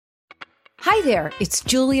Hi there, it's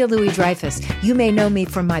Julia Louis-Dreyfus. You may know me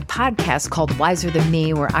from my podcast called Wiser Than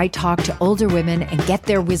Me, where I talk to older women and get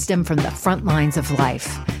their wisdom from the front lines of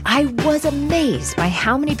life. I was amazed by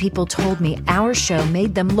how many people told me our show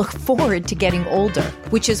made them look forward to getting older,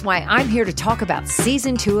 which is why I'm here to talk about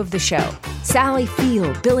season 2 of the show. Sally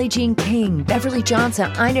Field, Billie Jean King, Beverly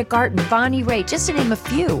Johnson, Ina Garten, Bonnie Raitt, just to name a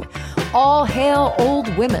few. All hail old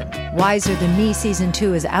women. Wiser Than Me season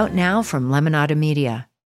 2 is out now from Lemonada Media.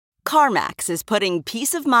 CarMax is putting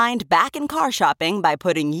peace of mind back in car shopping by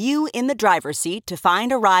putting you in the driver's seat to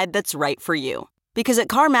find a ride that's right for you. Because at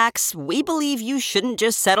CarMax, we believe you shouldn't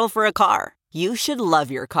just settle for a car. You should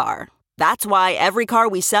love your car. That's why every car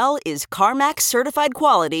we sell is CarMax certified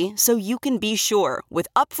quality, so you can be sure with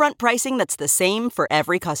upfront pricing that's the same for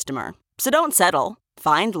every customer. So don't settle.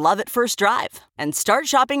 Find love at first drive and start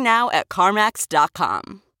shopping now at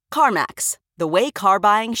CarMax.com. CarMax, the way car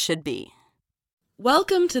buying should be.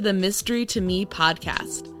 Welcome to the Mystery to Me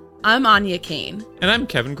podcast. I'm Anya Kane. And I'm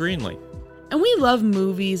Kevin Greenlee. And we love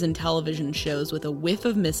movies and television shows with a whiff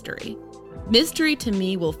of mystery. Mystery to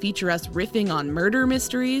Me will feature us riffing on murder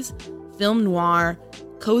mysteries, film noir,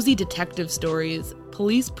 cozy detective stories,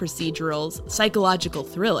 police procedurals, psychological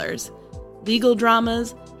thrillers, legal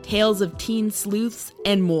dramas, tales of teen sleuths,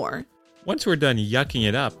 and more. Once we're done yucking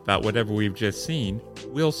it up about whatever we've just seen,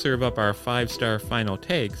 we'll serve up our 5-star final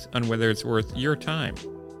takes on whether it's worth your time.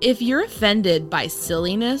 If you're offended by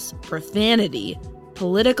silliness, profanity,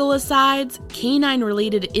 political asides,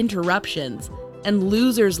 canine-related interruptions, and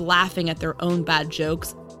losers laughing at their own bad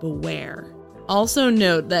jokes, beware. Also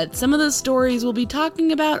note that some of the stories we'll be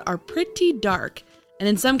talking about are pretty dark, and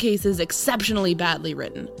in some cases exceptionally badly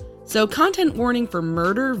written. So content warning for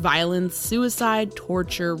murder, violence, suicide,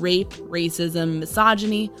 torture, rape, racism,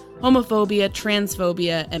 misogyny, homophobia,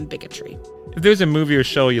 transphobia, and bigotry. If there's a movie or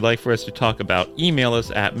show you'd like for us to talk about, email us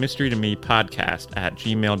at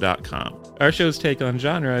mysterytomepodcast@gmail.com. Our show's take on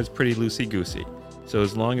genre is pretty loosey-goosey, so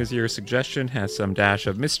as long as your suggestion has some dash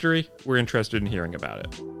of mystery, we're interested in hearing about it.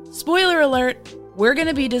 Spoiler alert, we're going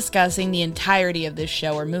to be discussing the entirety of this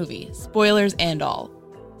show or movie, spoilers and all.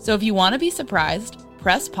 So if you want to be surprised,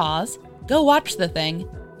 press pause, go watch the thing,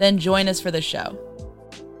 then join us for the show.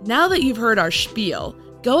 Now that you've heard our spiel,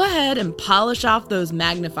 go ahead and polish off those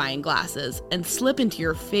magnifying glasses and slip into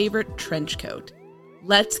your favorite trench coat.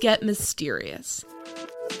 Let's get mysterious.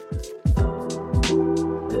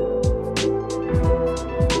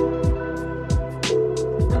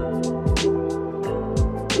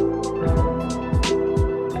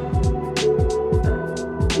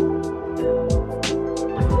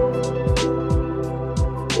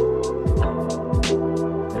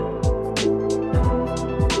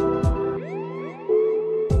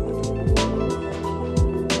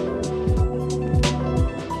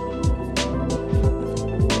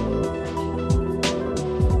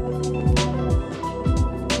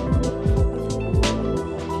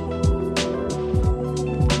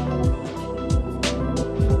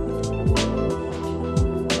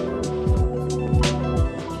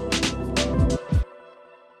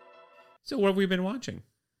 So what have we been watching?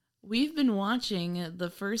 We've been watching the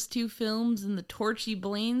first 2 films in the Torchy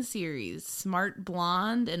Blane series, Smart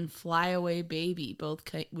Blonde and Fly Away Baby, both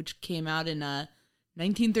which came out in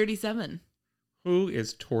 1937. Who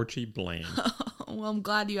is Torchy Blane? Well, I'm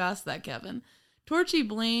glad you asked that, Kevin. Torchy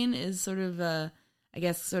Blane is sort of,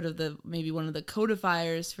 maybe one of the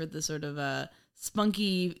codifiers for the sort of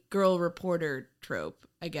spunky girl reporter trope,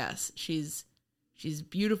 I guess. She's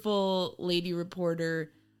beautiful lady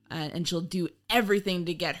reporter, and she'll do everything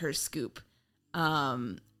to get her scoop.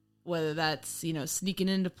 Whether that's, sneaking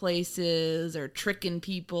into places or tricking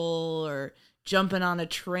people or jumping on a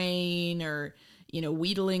train or,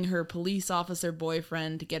 wheedling her police officer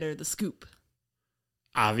boyfriend to get her the scoop.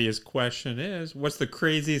 Obvious question is, what's the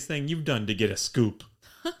craziest thing you've done to get a scoop?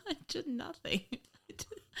 I did nothing.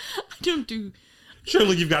 I don't do...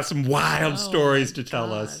 Surely you've got some wild stories to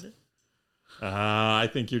tell us. I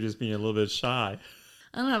think you're just being a little bit shy.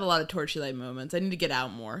 I don't have a lot of Torchy-like moments. I need to get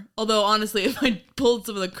out more. Although, honestly, if I pulled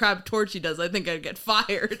some of the crap Torchy does, I think I'd get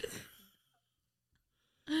fired.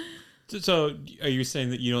 So, are you saying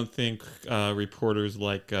that you don't think reporters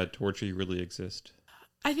like Torchy really exist?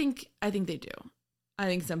 I think they do. I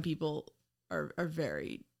think some people are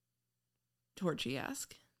very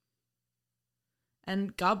Torchy-esque.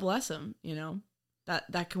 And God bless them,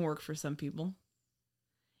 That can work for some people.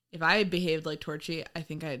 If I behaved like Torchy, I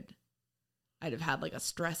think I'd have had like a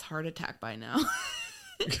stress heart attack by now.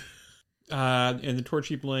 And the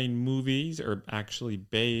Torchy Blane movies are actually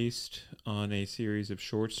based on a series of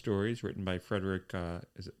short stories written by Frederick,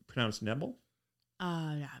 is it pronounced Nebel?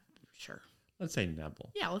 Yeah, sure. Let's say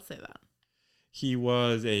Nebel. Yeah, let's say that. He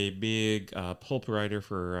was a big pulp writer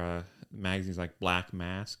for magazines like Black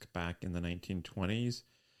Mask back in the 1920s.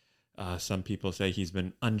 Some people say he's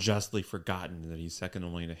been unjustly forgotten, that he's second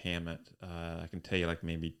only to Hammett. I can tell you, like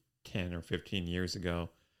maybe 10 or 15 years ago,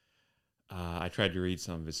 I tried to read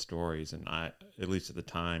some of his stories, and at least at the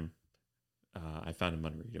time, I found him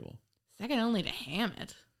unreadable. Second only to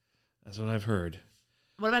Hammett. That's what I've heard.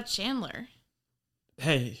 What about Chandler?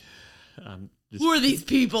 Hey, who are these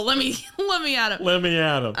people? Let me at him. Let me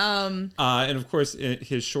at him. And of course,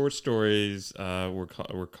 his short stories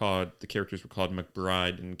were called. The characters were called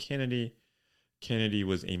McBride and Kennedy. Kennedy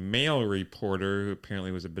was a male reporter who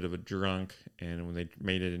apparently was a bit of a drunk, and when they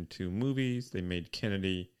made it into movies, they made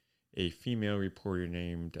Kennedy a female reporter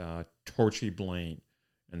named Torchy Blaine,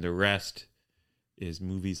 and the rest is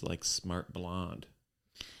movies like Smart Blonde.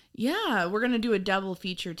 Yeah, we're going to do a double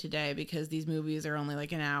feature today because these movies are only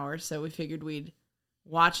like an hour, so we figured we'd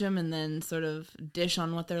watch them and then sort of dish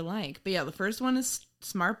on what they're like. But yeah, the first one is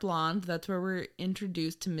Smart Blonde. That's where we're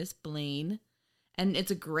introduced to Miss Blaine, and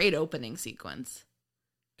it's a great opening sequence.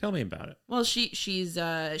 Tell me about it. Well, she's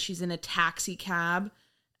in a taxi cab,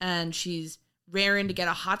 and she's raring to get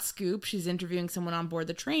a hot scoop. She's interviewing someone on board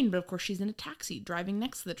the train, but of course she's in a taxi driving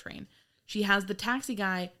next to the train. She has the taxi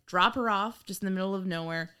guy drop her off just in the middle of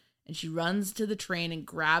nowhere, and she runs to the train and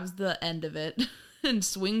grabs the end of it and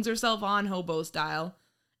swings herself on hobo style,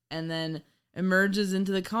 and then emerges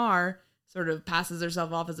into the car, sort of passes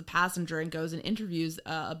herself off as a passenger, and goes and interviews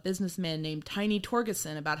a businessman named Tiny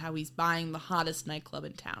Torgerson about how he's buying the hottest nightclub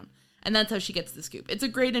in town. And that's how she gets the scoop. It's a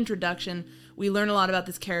great introduction. We learn a lot about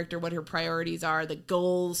this character, what her priorities are, the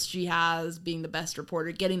goals she has, being the best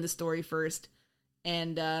reporter, getting the story first,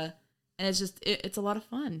 and it's just it's a lot of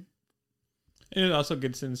fun. And it also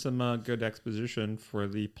gets in some good exposition for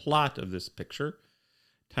the plot of this picture.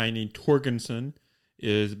 Tiny Torgerson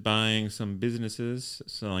is buying some businesses,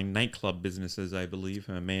 selling nightclub businesses, I believe,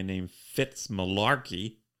 from a man named Fitz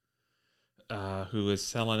Malarkey, who is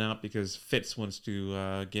selling out because Fitz wants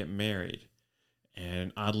to get married.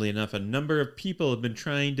 And oddly enough, a number of people have been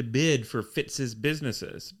trying to bid for Fitz's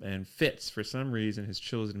businesses. And Fitz, for some reason, has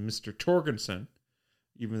chosen Mr. Torgerson,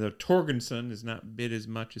 even though Torgerson has not bid as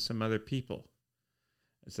much as some other people.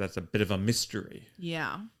 So that's a bit of a mystery.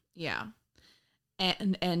 Yeah.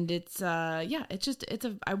 And it's I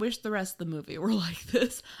wish the rest of the movie were like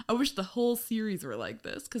this. I wish the whole series were like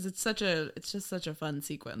this, because it's just such a fun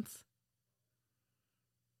sequence.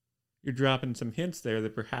 You're dropping some hints there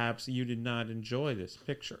that perhaps you did not enjoy this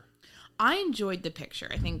picture. I enjoyed the picture.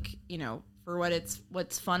 I think, for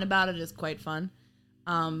what's fun about it is quite fun.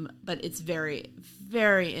 But it's very,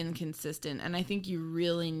 very inconsistent. And I think you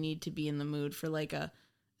really need to be in the mood for like a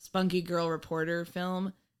spunky girl reporter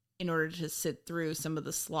film in order to sit through some of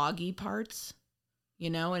the sloggy parts,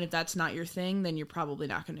 and if that's not your thing, then you're probably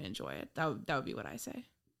not going to enjoy it. That would be what I say.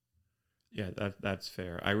 Yeah, that's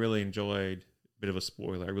fair. I really enjoyed, a bit of a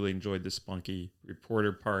spoiler, I really enjoyed the spunky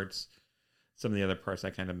reporter parts. Some of the other parts I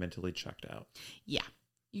kind of mentally checked out. Yeah.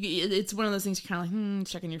 It's one of those things you're kind of like,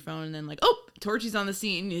 checking your phone, and then like, oh, Torchy's on the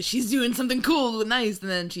scene. She's doing something cool, nice. And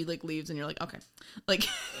then she like leaves, and you're like, okay. Like,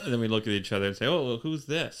 and then we look at each other and say, oh, well, who's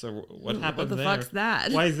this? Or what happened there? What the fuck's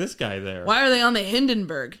that? Why is this guy there? Why are they on the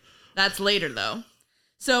Hindenburg? That's later, though.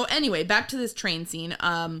 So anyway, back to this train scene.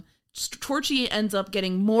 Torchy ends up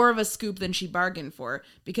getting more of a scoop than she bargained for,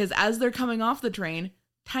 because as they're coming off the train,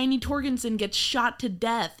 Tiny Torgerson gets shot to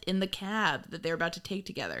death in the cab that they're about to take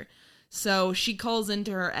together. So she calls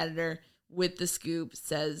into her editor with the scoop,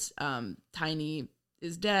 says Tiny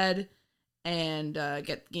is dead, and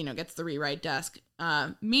gets the rewrite desk.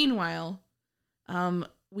 Meanwhile,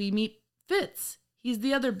 we meet Fitz. He's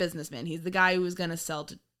the other businessman. He's the guy who was going to sell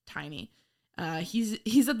to Tiny.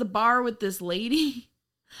 He's at the bar with this lady.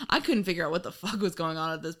 I couldn't figure out what the fuck was going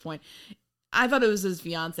on at this point. I thought it was his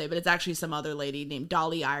fiance, but it's actually some other lady named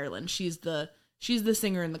Dolly Ireland. She's the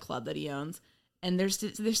singer in the club that he owns. And they're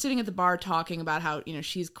sitting at the bar talking about how,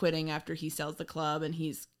 she's quitting after he sells the club and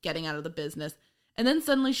he's getting out of the business. And then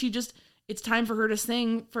suddenly it's time for her to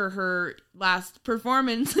sing for her last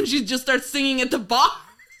performance. And she just starts singing at the bar.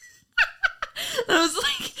 And I was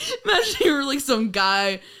like, imagine you were like some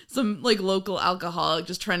guy, some like local alcoholic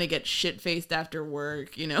just trying to get shit-faced after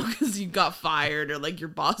work, because you got fired or like your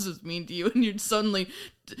boss was mean to you. And you're suddenly,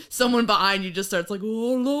 someone behind you just starts like,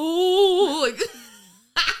 oh no, like...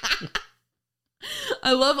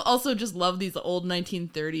 I love these old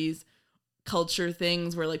 1930s culture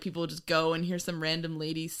things where like people just go and hear some random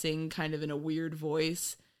lady sing kind of in a weird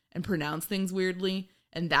voice and pronounce things weirdly,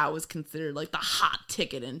 and that was considered like the hot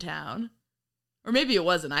ticket in town. Or maybe it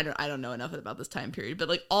wasn't. I don't know enough about this time period. But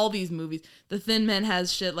like all these movies, The Thin Man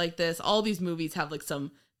has shit like this. All these movies have like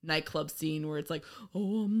some nightclub scene where it's like,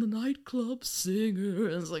 oh, I'm the nightclub singer.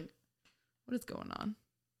 And it's like, what is going on?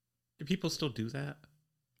 Do people still do that?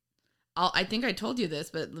 I think I told you this,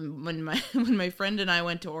 but when my friend and I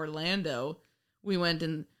went to Orlando, we went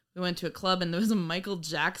to a club and there was a Michael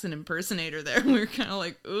Jackson impersonator there. We were kind of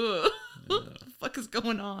like, ugh, what the fuck is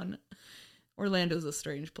going on? Orlando's a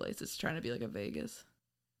strange place. It's trying to be like a Vegas.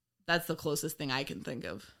 That's the closest thing I can think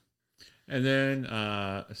of. And then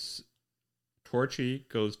Torchy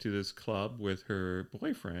goes to this club with her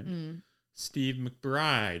boyfriend, Steve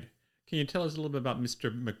McBride. Can you tell us a little bit about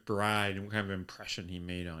Mr. McBride and what kind of impression he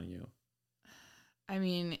made on you? I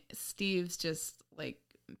mean, Steve's just like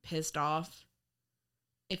pissed off.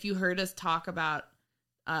 If you heard us talk about,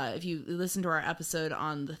 if you listen to our episode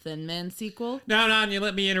on the Thin Man sequel. No, you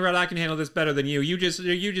let me interrupt. I can handle this better than you. You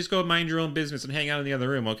just go mind your own business and hang out in the other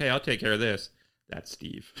room. Okay, I'll take care of this. That's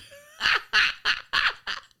Steve.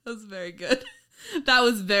 That was very good. That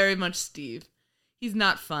was very much Steve. He's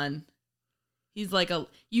not fun. He's like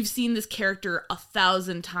you've seen this character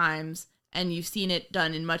 1,000 times, and you've seen it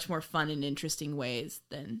done in much more fun and interesting ways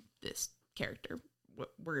than this character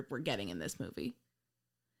we're getting in this movie.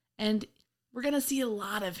 And we're going to see a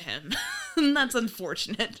lot of him. And that's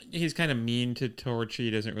unfortunate. He's kind of mean to Torchy.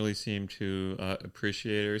 He doesn't really seem to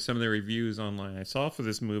appreciate her. Some of the reviews online I saw for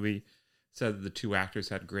this movie said that the two actors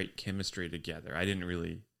had great chemistry together. I didn't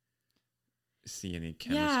really see any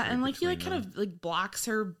chemistry. Yeah, and like he like between kind them. of like blocks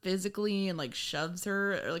her physically and like shoves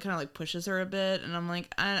her or like kind of like pushes her a bit. And I'm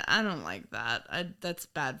like, I don't like that. That's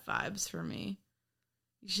bad vibes for me.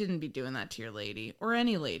 You shouldn't be doing that to your lady or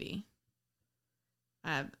any lady.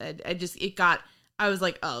 I was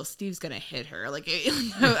like, oh, Steve's gonna hit her. Like,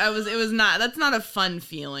 that's not a fun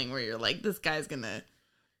feeling where you're like, this guy's gonna.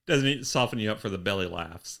 Doesn't it soften you up for the belly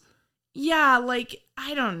laughs? Yeah, like,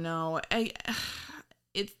 I don't know.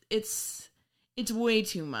 It's way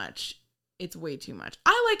too much. It's way too much.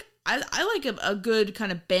 I like a good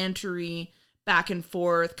kind of bantery back and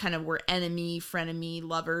forth, kind of we're enemy, frenemy,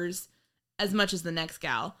 lovers, as much as the next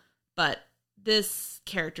gal. But this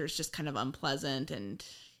character is just kind of unpleasant, and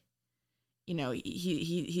you know,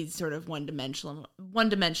 he's sort of one dimensional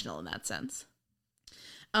in that sense.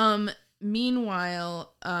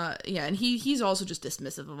 Meanwhile, and he's also just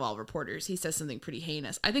dismissive of all reporters. He says something pretty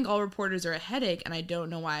heinous. I think all reporters are a headache, and I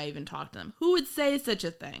don't know why I even talk to them. Who would say such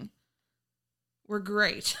a thing? We're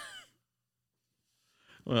great.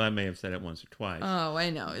 Well, I may have said it once or twice. Oh,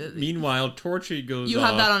 I know. Meanwhile, Torchy goes You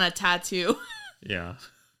have that on a tattoo. Yeah.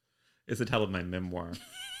 It's the title of my memoir.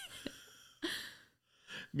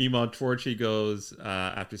 Meanwhile, Torchy goes,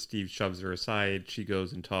 after Steve shoves her aside, she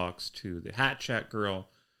goes and talks to the hat check girl,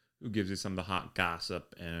 who gives you some of the hot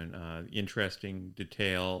gossip. And interesting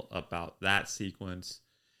detail about that sequence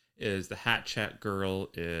is the hat check girl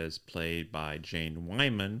is played by Jane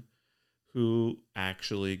Wyman, who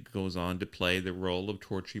actually goes on to play the role of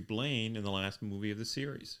Torchy Blaine in the last movie of the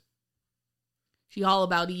series. She all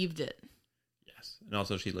about Eved it. Yes. And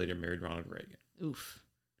also she later married Ronald Reagan. Oof.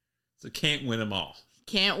 So can't win them all.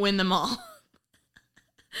 Can't win them all.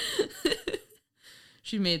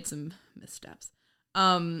 She made some missteps.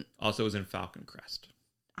 Also was in Falcon Crest.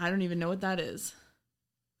 I don't even know what that is.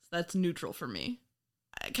 So that's neutral for me.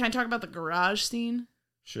 Can I talk about the garage scene?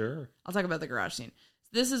 Sure. I'll talk about the garage scene.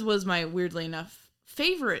 This was my, weirdly enough,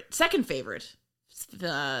 second favorite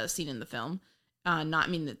scene in the film.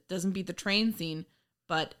 That doesn't beat the train scene,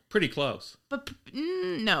 but... Pretty close. But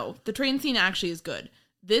no, the train scene actually is good.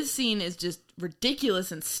 This scene is just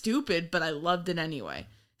ridiculous and stupid, but I loved it anyway.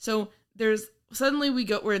 So suddenly we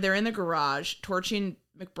go where they're in the garage. Torchy and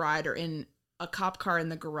McBride are in a cop car in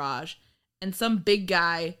the garage, and some big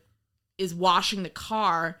guy is washing the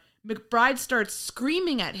car. McBride starts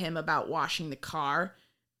screaming at him about washing the car.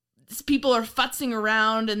 People are futzing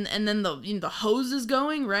around, and then the hose is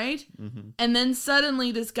going, right? Mm-hmm. And then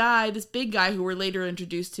suddenly this big guy who we're later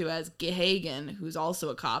introduced to as Gehagen, who's also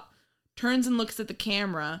a cop, turns and looks at the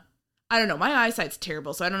camera. I don't know, my eyesight's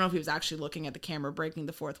terrible, so I don't know if he was actually looking at the camera, breaking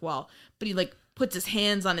the fourth wall, but he like puts his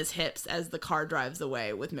hands on his hips as the car drives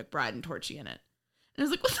away with McBride and Torchy in it. And I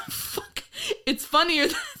was like, what the fuck? It's funnier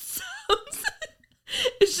than it sounds.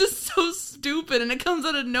 It's just so stupid, and it comes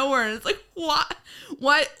out of nowhere, and it's like, why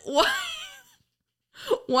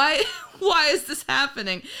is this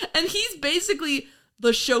happening? And he's basically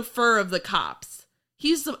the chauffeur of the cops.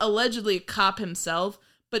 He's allegedly a cop himself,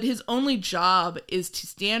 but his only job is to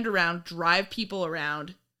stand around, drive people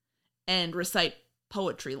around, and recite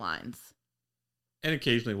poetry lines. And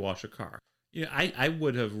occasionally wash a car. You know, I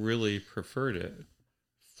would have really preferred it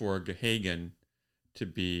for Gehagen to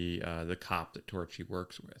be the cop that Torchy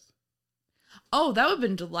works with. Oh, that would have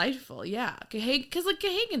been delightful. Yeah. Because, like,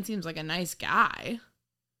 Gahagan seems like a nice guy.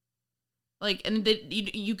 Like, and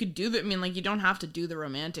you could do that. I mean, like, you don't have to do the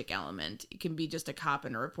romantic element. It can be just a cop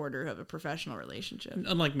and a reporter who have a professional relationship.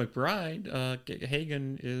 Unlike McBride,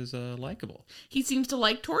 Hagen is likable. He seems to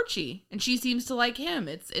like Torchy, and she seems to like him.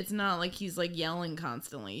 It's not like he's, like, yelling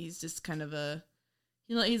constantly. He's just kind of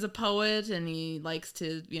he's a poet, and he likes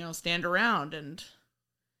to, stand around, and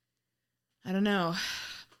I don't know.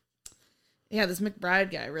 Yeah, this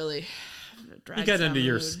McBride guy really drags He got down under the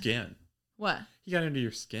your mood. skin. What? He got under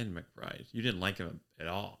your skin, McBride. You didn't like him at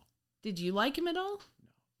all. Did you like him at all? No.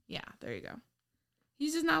 Yeah, there you go.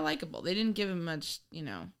 He's just not likable. They didn't give him much,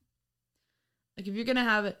 Like, if you're going to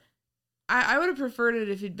have it... I would have preferred it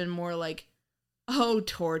if he'd been more like, oh,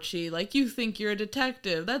 Torchy, like, you think you're a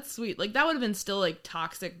detective. That's sweet. Like, that would have been still, like,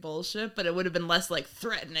 toxic bullshit, but it would have been less, like,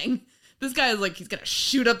 threatening. This guy is like, he's going to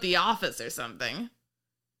shoot up the office or something.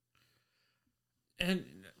 And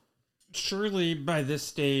surely by this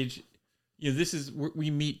stage,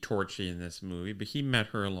 we meet Torchy in this movie, but he met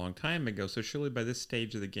her a long time ago. So surely by this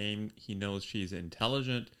stage of the game, he knows she's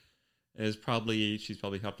intelligent. She's probably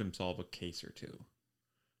helped him solve a case or two.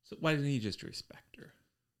 So why didn't he just respect her?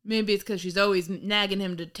 Maybe it's because she's always nagging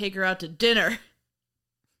him to take her out to dinner.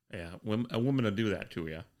 Yeah, a woman will do that to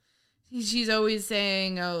you. She's always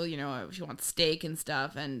saying, oh, she wants steak and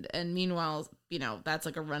stuff. And meanwhile, that's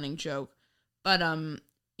like a running joke. But,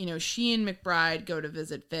 she and McBride go to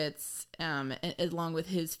visit Fitz, along with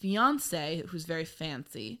his fiance, who's very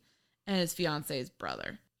fancy, and his fiance's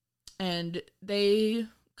brother. And they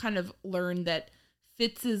kind of learn that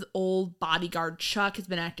Fitz's old bodyguard, Chuck, has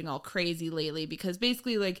been acting all crazy lately because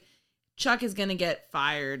basically, like, Chuck is going to get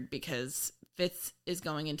fired because Fitz is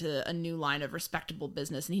going into a new line of respectable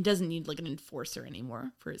business, and he doesn't need, like, an enforcer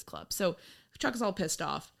anymore for his club. So Chuck is all pissed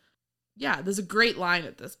off. Yeah, there's a great line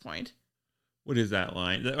at this point. What is that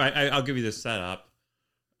line? I'll give you the setup.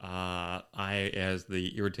 As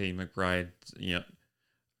the irritating McBride,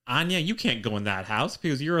 Anya, you can't go in that house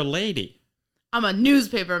because you're a lady. I'm a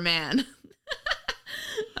newspaper man.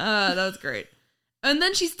 That was great. And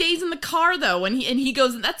then she stays in the car though when he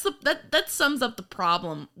goes, and that sums up the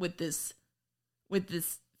problem with this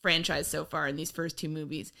franchise so far in these first two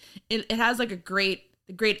movies. It has like the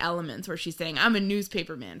great elements where she's saying, I'm a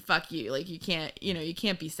newspaper man, fuck you. Like, you can't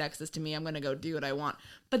be sexist to me. I'm going to go do what I want.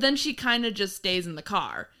 But then she kind of just stays in the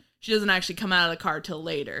car. She doesn't actually come out of the car till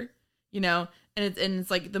later, And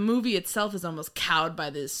it's like the movie itself is almost cowed by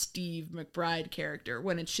this Steve McBride character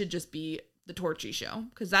when it should just be the Torchy show.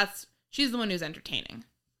 Because she's the one who's entertaining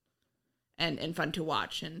and fun to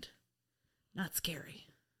watch and not scary.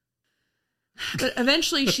 But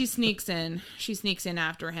eventually she sneaks in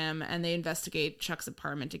after him, and they investigate Chuck's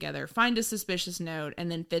apartment together, find a suspicious note,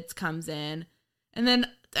 and then Fitz comes in. And then,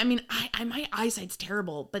 I mean, my eyesight's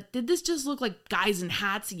terrible, but did this just look like guys in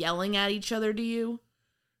hats yelling at each other to you?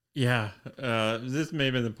 Yeah, this may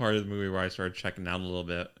have been the part of the movie where I started checking out a little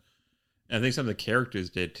bit. And I think some of the characters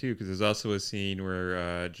did too, because there's also a scene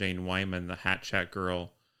where Jane Wyman, the hat chat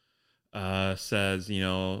girl, says,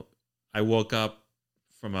 I woke up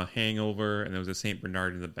from a hangover, and there was a St.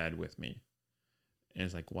 Bernard in the bed with me. And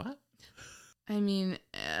it's like, what? I mean,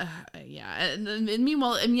 yeah. And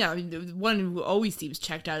meanwhile, the one who always seems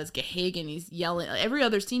checked out is Gahagan. He's yelling. Every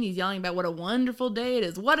other scene, he's yelling about what a wonderful day it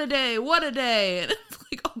is. What a day, what a day. And it's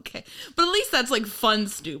like, okay. But at least that's like fun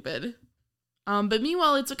stupid. But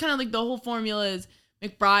meanwhile, it's kind of like the whole formula is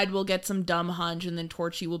McBride will get some dumb hunch, and then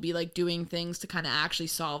Torchy will be like doing things to kind of actually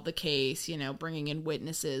solve the case, bringing in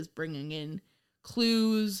witnesses, bringing in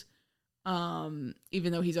clues,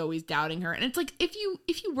 even though he's always doubting her. And it's like, if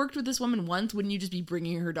you worked with this woman once, wouldn't you just be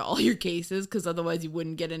bringing her to all your cases, because otherwise you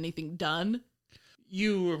wouldn't get anything done?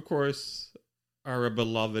 You, of course, are a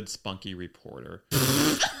beloved spunky reporter.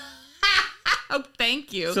 Oh,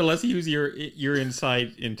 thank you. So let's use your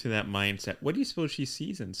insight into that mindset. What do you suppose she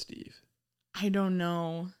sees in Steve? I don't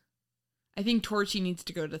know. I think Torchy needs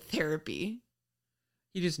to go to therapy.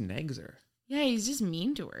 He just nags her. Yeah, he's just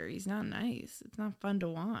mean to her. He's not nice. It's not fun to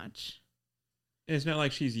watch. And it's not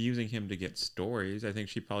like she's using him to get stories. I think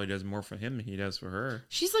she probably does more for him than he does for her.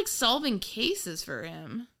 She's like solving cases for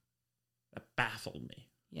him. That baffled me.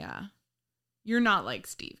 Yeah. You're not like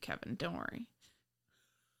Steve, Kevin. Don't worry.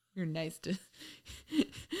 You're nice to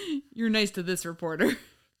this reporter.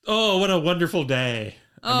 Oh, what a wonderful day.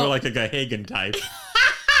 I'm more like a Gahagan type.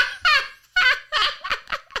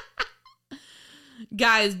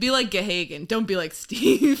 Guys, be like Gahagan. Don't be like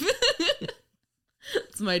Steve.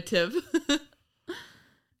 That's my tip.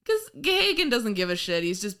 Because Gahagan doesn't give a shit.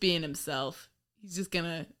 He's just being himself. He's just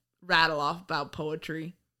gonna rattle off about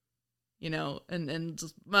poetry, and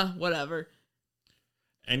just whatever.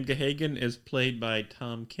 And Gahagan is played by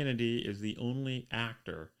Tom Kennedy, is the only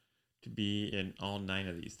actor to be in all 9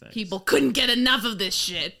 of these things. People couldn't get enough of this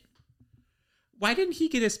shit. Why didn't he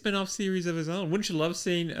get a spin-off series of his own? Wouldn't you love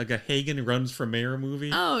seeing a Gahagan Runs for Mayor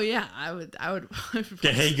movie? Oh yeah, I would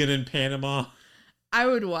Gahagan in Panama. I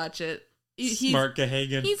would watch it. Smart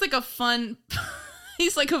Gahagan. He's like a fun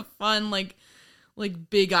like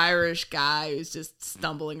big Irish guy who's just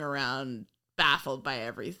stumbling around, baffled by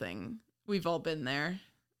everything. We've all been there.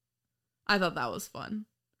 I thought that was fun.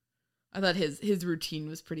 I thought his routine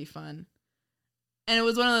was pretty fun. And it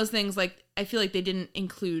was one of those things, like, I feel like they didn't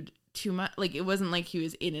include too much. Like, it wasn't like he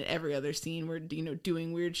was in it every other scene where,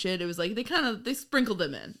 doing weird shit. It was like they sprinkled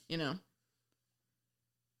him in,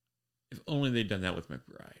 If only they'd done that with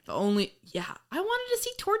McBride. Yeah. I wanted to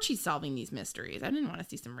see Torchy solving these mysteries. I didn't want to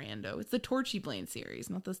see some rando. It's the Torchy Blaine series,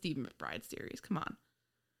 not the Steve McBride series. Come on.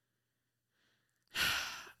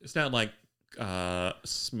 It's not like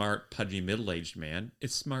smart, pudgy, middle-aged man.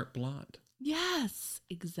 It's smart, blonde. Yes,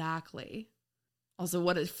 exactly. Also,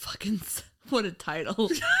 what a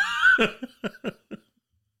title.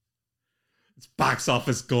 It's box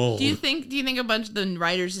office gold. Do you think a bunch of the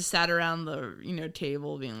writers just sat around the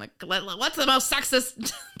table being like, what's the most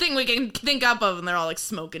sexist thing we can think up of? And they're all like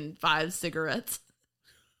smoking 5 cigarettes.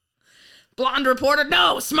 Blonde reporter?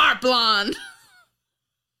 No, smart blonde.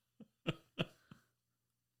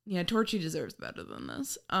 Yeah, Torchy deserves better than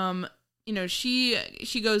this.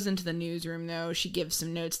 She goes into the newsroom though. She gives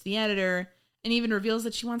some notes to the editor and even reveals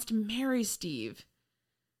that she wants to marry Steve.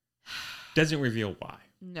 Doesn't reveal why.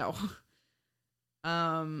 No.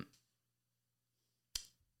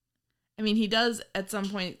 He does at some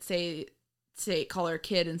point say call her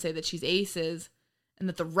kid and say that she's Ace's and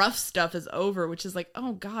that the rough stuff is over, which is like,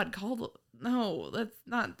 oh God, no,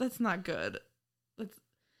 that's not good.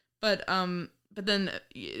 But then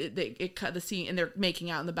it cut the scene and they're making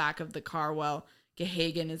out in the back of the car while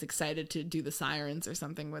Gahagan is excited to do the sirens or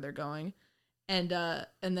something where they're going. And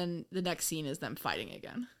then the next scene is them fighting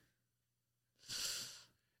again.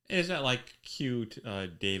 It's not like cute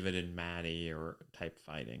David and Maddie or type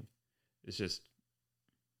fighting. It's just,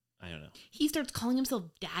 I don't know. He starts calling himself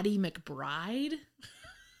Daddy McBride.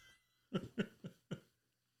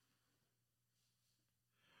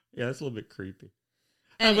 Yeah, that's a little bit creepy.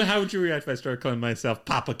 How would you react if I started calling myself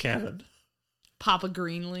Papa Kevin? Papa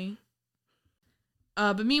Greenlee.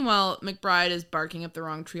 But meanwhile, McBride is barking up the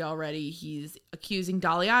wrong tree already. He's accusing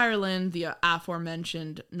Dolly Ireland, the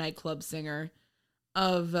aforementioned nightclub singer,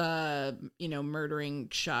 of murdering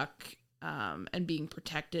Chuck and being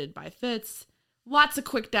protected by Fitz. Lots of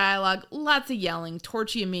quick dialogue, lots of yelling.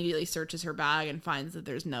 Torchy immediately searches her bag and finds that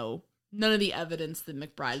there's none of the evidence that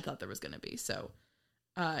McBride thought there was going to be. So,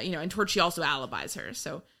 and Torchy also alibis her.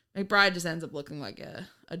 So McBride just ends up looking like a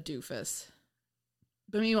doofus.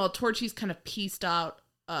 But meanwhile, Torchy's kind of pieced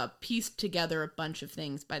together a bunch of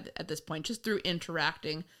things at this point, just through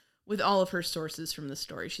interacting with all of her sources from the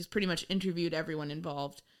story. She's pretty much interviewed everyone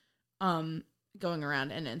involved, going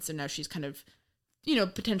around, and so now she's kind of,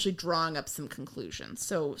 potentially drawing up some conclusions.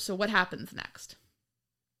 So what happens next?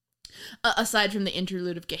 Aside from the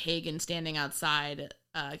interlude of Gahagan standing outside,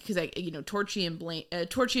 because Torchy and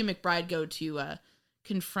McBride go to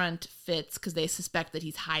confront Fitz because they suspect that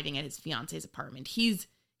he's hiding at his fiance's apartment. He's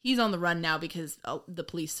on the run now because the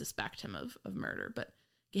police suspect him of murder, but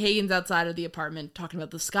Gahagan's outside of the apartment talking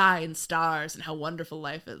about the sky and stars and how wonderful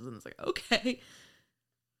life is. And it's like, okay.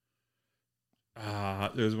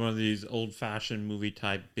 There's one of these old-fashioned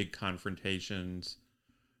movie-type big confrontations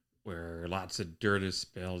where lots of dirt is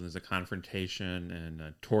spilled and there's a confrontation,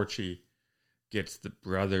 and Torchy gets the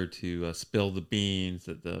brother to spill the beans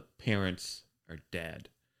that the parents are dead.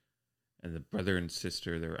 And the brother and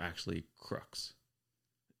sister, they're actually crooks.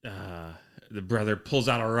 The brother pulls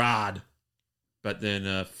out a rod, but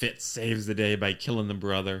then Fitz saves the day by killing the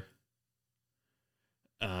brother.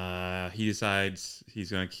 He decides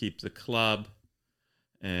he's going to keep the club.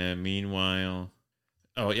 And meanwhile...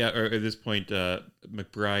 at this point,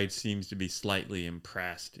 McBride seems to be slightly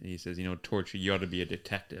impressed. And he says, Torchy, you ought to be a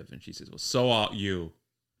detective. And she says, well, so ought you.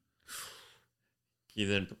 He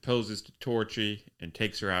then proposes to Torchy and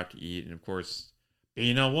takes her out to eat. And of course,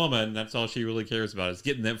 being a woman, that's all she really cares about is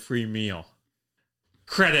getting that free meal.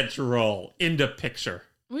 Credits roll. Into picture.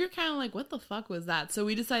 We were kind of like, what the fuck was that? So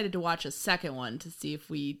we decided to watch a second one to see if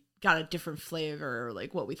we got a different flavor or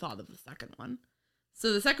like what we thought of the second one.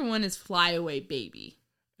 So the second one is Fly Away Baby.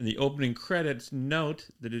 And the opening credits note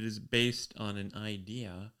that it is based on an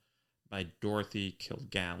idea by Dorothy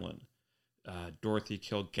Kilgallen. Dorothy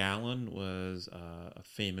Kilgallen was a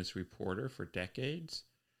famous reporter for decades.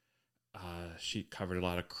 She covered a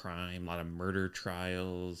lot of crime, a lot of murder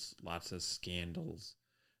trials, lots of scandals,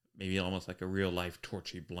 maybe almost like a real-life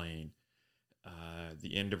Torchy Blane.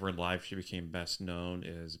 The end of her life, she became best known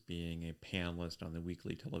as being a panelist on the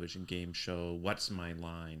weekly television game show What's My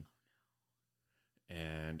Line?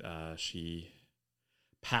 And she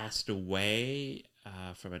passed away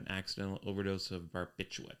from an accidental overdose of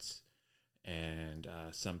barbiturates. And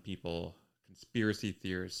some people, conspiracy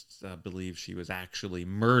theorists, believe she was actually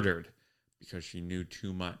murdered because she knew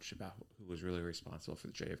too much about who was really responsible for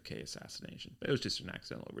the JFK assassination. But it was just an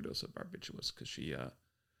accidental overdose of barbiturates because she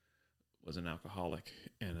was an alcoholic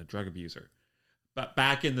and a drug abuser. But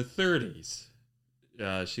back in the 30s,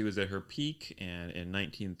 she was at her peak, and in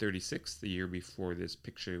 1936, the year before this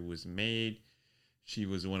picture was made, she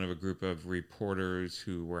was one of a group of reporters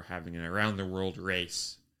who were having an around-the-world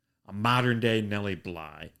race, a modern-day Nellie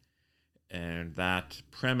Bly. And that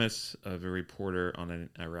premise of a reporter on an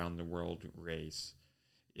around-the-world race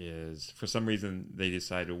is, for some reason, they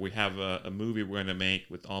decided, we have a movie we're going to make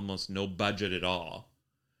with almost no budget at all.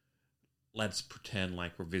 Let's pretend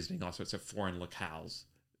like we're visiting all sorts of foreign locales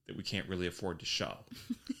that we can't really afford to show.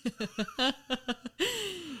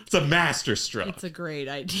 It's a masterstroke. It's a great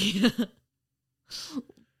idea.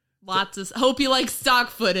 Hope you like stock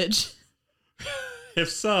footage. If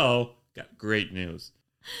so, got great news.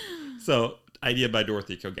 So, idea by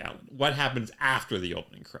Dorothy Kilgallen. What happens after the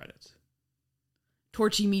opening credits?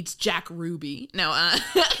 Torchy meets Jack Ruby. No,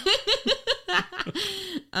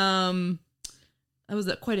 that was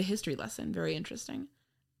quite a history lesson. Very interesting.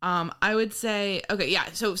 I would say, okay, yeah.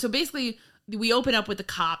 So basically, we open up with the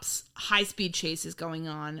cops. High-speed chases going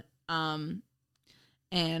on.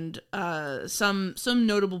 And some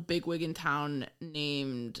notable bigwig in town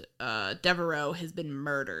named Devereaux has been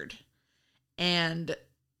murdered. And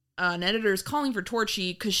an editor is calling for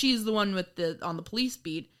Torchy because she's the one on the police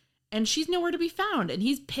beat, and she's nowhere to be found. And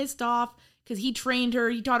he's pissed off because he trained her,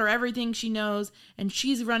 he taught her everything she knows, and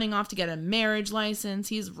she's running off to get a marriage license.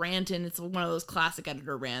 He's ranting. It's one of those classic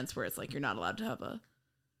editor rants where it's like, you're not allowed to have a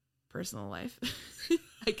personal life.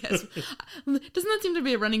 I guess. Doesn't that seem to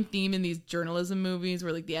be a running theme in these journalism movies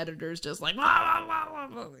where like the editor's just like, blah, blah, blah,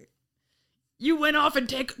 blah, blah. You went off and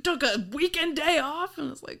took a weekend day off?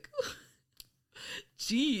 And it's like,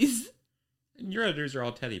 jeez. And your editors are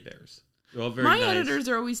all teddy bears. They're all very My nice. editors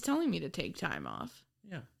are always telling me to take time off.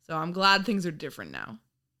 Yeah. So I'm glad things are different now.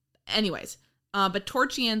 Anyways, but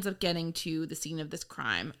Torchy ends up getting to the scene of this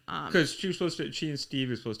crime. Because she and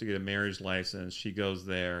Steve are supposed to get a marriage license. She goes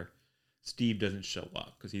there. Steve doesn't show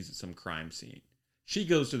up because he's at some crime scene. She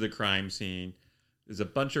goes to the crime scene. There's a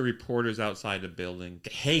bunch of reporters outside the building.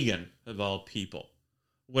 Gahagan, of all people.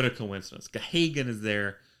 What a coincidence. Gahagan is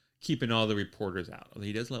there keeping all the reporters out.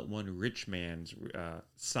 He does let one rich man's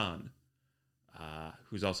son,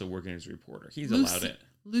 who's also working as a reporter. He's allowed in.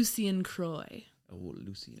 Lucian Croy. Oh,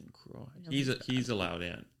 Lucian Croy. He's allowed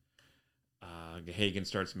in. Gahagan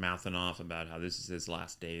starts mouthing off about how this is his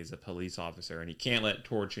last day as a police officer, and he can't let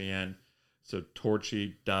Torchy in. So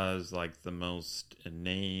Torchy does like the most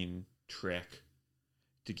inane trick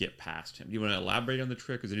to get past him. Do you want to elaborate on the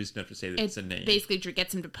trick, or is it just enough to say that it's inane? Basically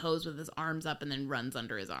gets him to pose with his arms up and then runs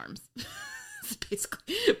under his arms.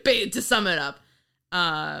 Basically, to sum it up,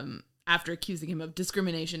 after accusing him of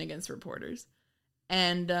discrimination against reporters.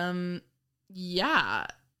 And, yeah,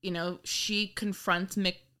 she confronts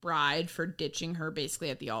McBride for ditching her basically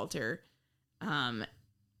at the altar.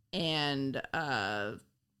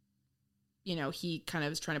 He kind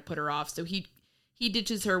of is trying to put her off. So he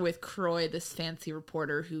ditches her with Croy, this fancy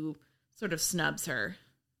reporter who sort of snubs her.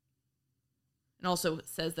 And also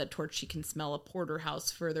says that Torchy can smell a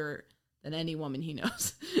porterhouse further than any woman he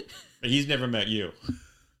knows. But he's never met you.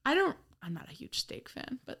 I'm not a huge steak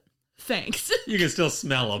fan, but thanks. You can still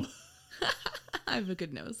smell him. I have a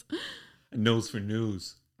good nose. A nose for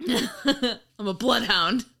news. I'm a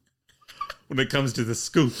bloodhound. When it comes to the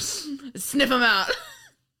scoops. Sniff them out.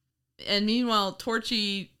 And meanwhile,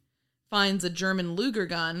 Torchy finds a German Luger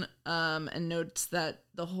gun and notes that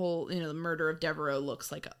the whole, the murder of Devereaux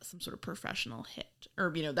looks like some sort of professional hit.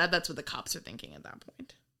 Or, that's what the cops are thinking at that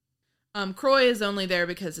point. Croy is only there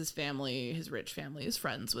because his rich family, is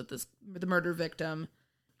friends with the murder victim.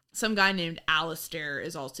 Some guy named Alistair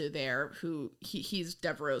is also there, who he's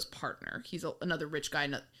Devereaux's partner. He's another rich guy.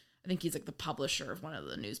 I think he's like the publisher of one of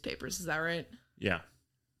the newspapers. Is that right? Yeah.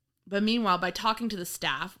 But meanwhile, by talking to the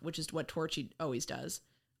staff, which is what Torchy always does,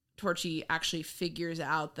 Torchy actually figures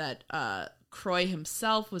out that Croy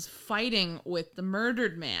himself was fighting with the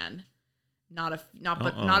murdered man not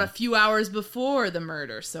a few hours before the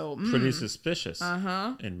murder. So pretty suspicious.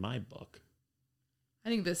 Uh-huh. In my book. I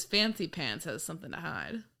think this fancy pants has something to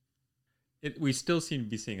hide. We still seem to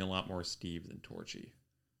be seeing a lot more Steve than Torchy.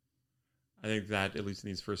 I think that, at least in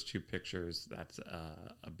these first two pictures, that's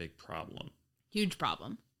a big problem. Huge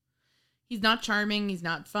problem. He's not charming. He's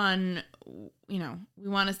not fun. You know, we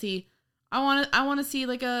want to see... I want to see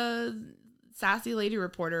like a sassy lady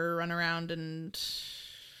reporter run around and,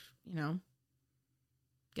 you know,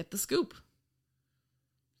 get the scoop.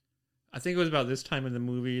 I think it was about this time in the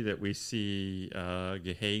movie that we see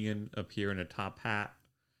Gahagan appear in a top hat,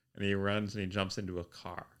 and he runs and he jumps into a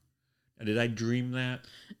car. And did I dream that?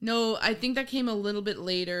 No, I think that came a little bit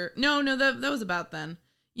later. No, that was about then.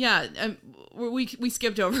 Yeah, we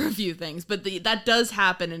skipped over a few things, but that does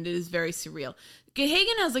happen, and it is very surreal.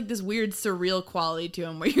 Gahagan has like this weird surreal quality to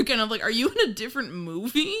him, where you're kind of like, are you in a different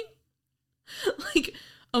movie? Like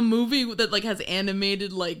a movie that like has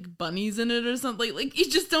animated like bunnies in it or something. Like you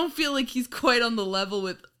just don't feel like he's quite on the level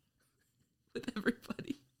with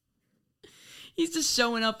everybody. He's just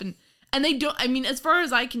showing up and they don't. I mean, as far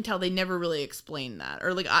as I can tell, they never really explain that,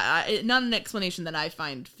 or like I not an explanation that I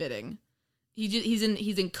find fitting. He's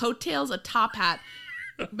in coattails, a top hat.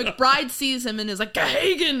 McBride sees him and is like,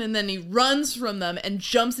 Gahagan! And then he runs from them and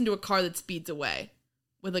jumps into a car that speeds away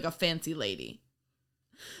with like a fancy lady.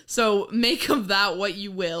 So make of that what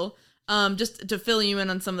you will. Just to fill you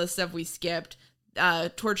in on some of the stuff we skipped,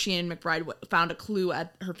 Torchy and McBride found a clue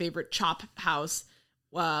at her favorite chop house,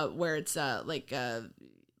 where it's like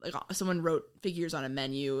someone wrote figures on a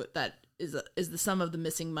menu that is the sum of the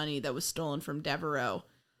missing money that was stolen from Devereaux.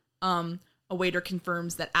 A waiter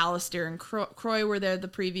confirms that Alistair and Croy were there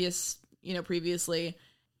previously.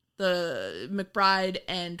 The McBride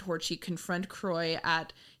and Torchy confront Croy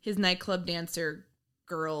at his nightclub dancer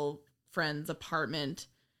girlfriend's apartment,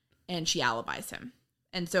 and she alibis him.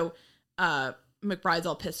 And so McBride's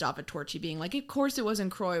all pissed off at Torchy, being like, of course it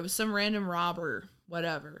wasn't Croy, it was some random robber,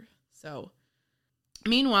 whatever. So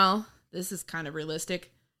meanwhile, this is kind of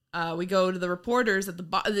realistic. We go to the reporters at the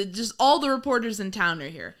bar. Just all the reporters in town are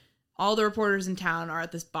here. All the reporters in town are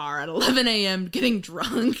at this bar at 11 a.m. getting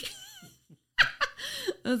drunk.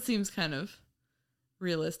 That seems kind of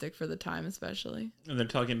realistic for the time, especially. And they're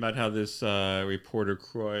talking about how this reporter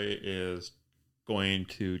Croy is going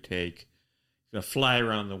to fly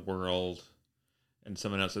around the world. And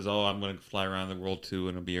someone else says, oh, I'm going to fly around the world too,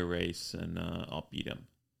 and it'll be a race, and I'll beat him.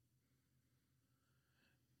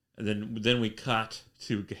 And then we cut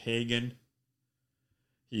to Gahagan.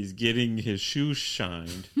 He's getting his shoes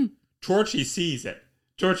shined. Torchy sees it.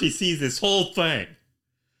 Torchy sees this whole thing.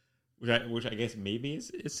 Which I guess maybe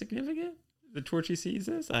is significant that Torchy sees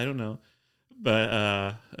this. I don't know.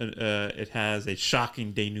 But it has a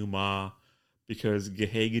shocking denouement because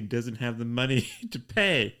Gahagan doesn't have the money to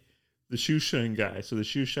pay the shoe shine guy. So the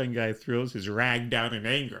shoe shine guy throws his rag down in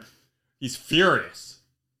anger. He's furious.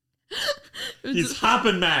 He's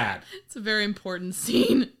hopping mad. It's a very important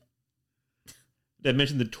scene. I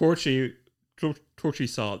mentioned that Torchy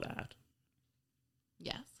saw that.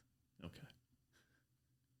 Yes. Okay.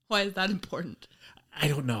 Why is that important? I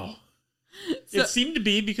don't know. It seemed to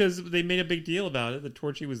be because they made a big deal about it, that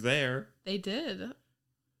Torchy was there. They did.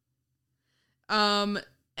 And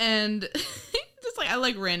just like, I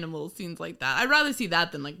like random little scenes like that. I'd rather see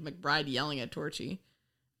that than like McBride yelling at Torchy.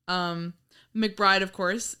 McBride, of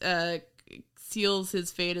course, seals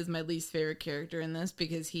his fate as my least favorite character in this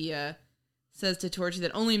because he says to Torchy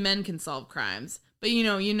that only men can solve crimes. But you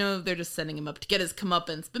know they're just setting him up to get his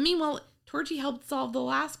comeuppance. But meanwhile, Torchy helped solve the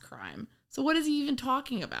last crime. So what is he even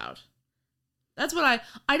talking about? That's what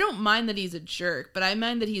I don't mind that he's a jerk, but I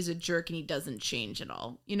mind that he's a jerk and he doesn't change at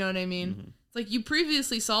all. You know what I mean? Mm-hmm. It's like you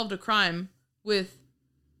previously solved a crime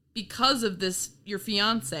because of this, your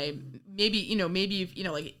fiance. Maybe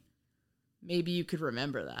you could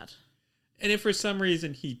remember that. And if for some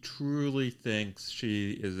reason he truly thinks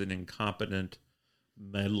she is an incompetent,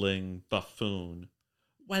 meddling buffoon,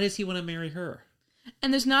 why does he want to marry her?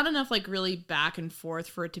 And there's not enough like really back and forth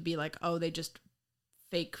for it to be like, oh, they just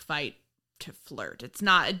fake fight to flirt. It's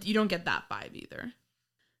not, you don't get that vibe either.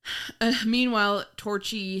 Meanwhile,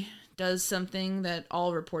 Torchy does something that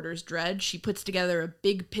all reporters dread. She puts together a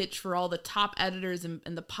big pitch for all the top editors and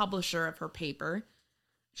the publisher of her paper.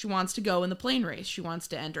 She wants to go in the plane race. She wants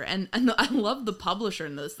to enter. And I love the publisher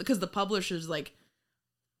in this because the publisher's like,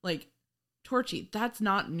 Torchy, that's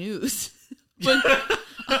not news. But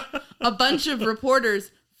a bunch of reporters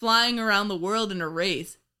flying around the world in a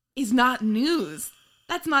race is not news.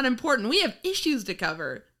 That's not important. We have issues to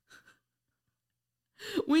cover.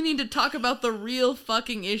 We need to talk about the real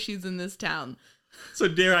fucking issues in this town. So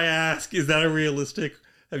dare I ask, is that a realistic?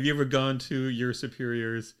 Have you ever gone to your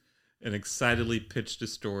superiors and excitedly pitched a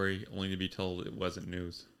story only to be told it wasn't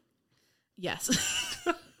news? Yes.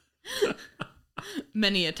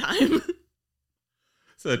 Many a time.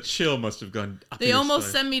 So a chill must have gone up They your almost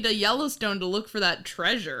spine. sent me to Yellowstone to look for that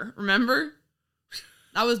treasure. Remember?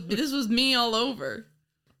 This was me all over.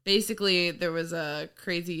 Basically, there was a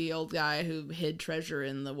crazy old guy who hid treasure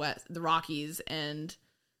in the Rockies, and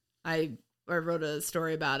I wrote a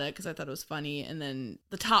story about it because I thought it was funny. And then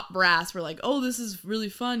the top brass were like, "Oh, this is really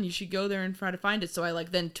fun. You should go there and try to find it." So I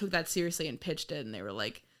then took that seriously and pitched it, and they were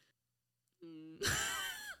like,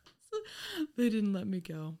 they didn't let me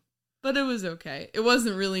go. But it was okay. It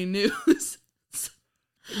wasn't really news.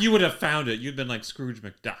 You would have found it. You'd been like Scrooge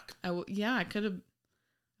McDuck. I would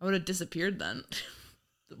have disappeared then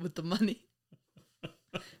with the money.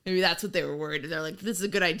 Maybe that's what they were worried. They're like, this is a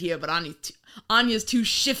good idea, but Anya's too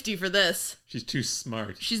shifty for this. She's too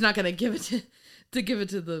smart. She's not gonna give it to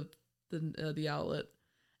the outlet.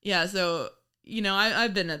 Yeah, so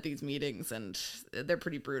I've been at these meetings and they're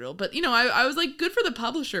pretty brutal. But I was like, good for the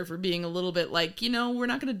publisher for being a little bit like, we're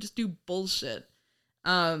not gonna just do bullshit.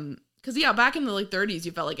 Because back in the 30s,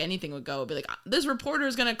 you felt like anything would go. It'd be like, this reporter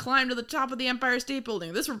is gonna climb to the top of the Empire State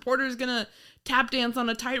Building. This reporter is gonna tap dance on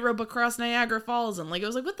a tightrope across Niagara Falls, and it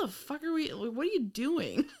was like, what the fuck are we? What are you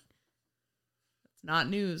doing? It's not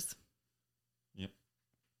news. Yep.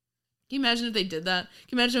 Can you imagine if they did that?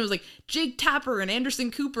 Can you imagine it was like Jake Tapper and Anderson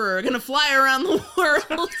Cooper are gonna fly around the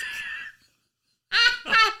world?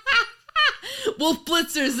 Wolf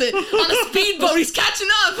Blitzer's on a speedboat. He's catching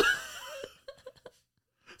up.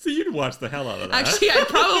 So you'd watch the hell out of that. Actually, I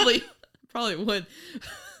probably would.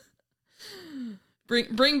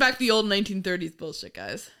 Bring back the old 1930s bullshit,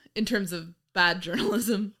 guys. In terms of bad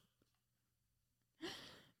journalism.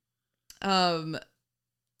 But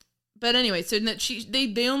anyway, so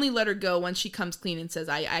they only let her go once she comes clean and says,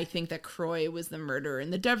 I think that Croy was the murderer in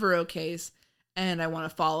the Devereaux case, and I want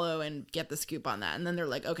to follow and get the scoop on that. And then they're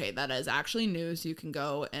like, okay, that is actually news. You can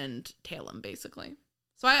go and tail him, basically.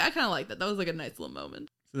 So I kind of like that. That was like a nice little moment.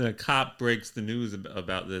 So then a cop breaks the news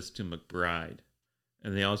about this to McBride.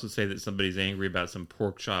 And they also say that somebody's angry about some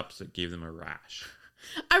pork chops that gave them a rash.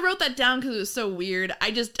 I wrote that down because it was so weird.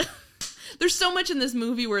 There's so much in this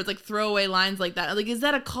movie where it's like throwaway lines like that. Like, is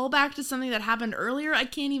that a callback to something that happened earlier? I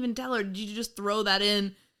can't even tell. Or did you just throw that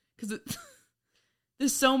in? Because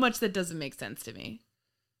there's so much that doesn't make sense to me.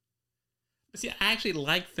 See, I actually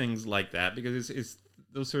like things like that because it's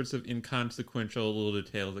those sorts of inconsequential little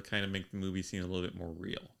details that kind of make the movie seem a little bit more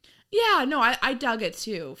real. Yeah, no, I dug it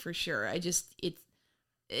too, for sure. This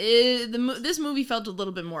movie felt a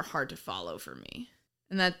little bit more hard to follow for me.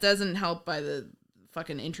 And that doesn't help by the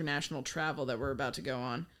fucking international travel that we're about to go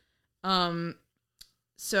on.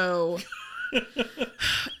 So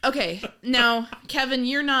okay, now Kevin,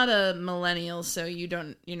 you're not a millennial, so you're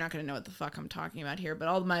not gonna know what the fuck I'm talking about here. But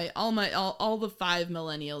all the 5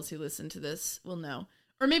 millennials who listen to this will know,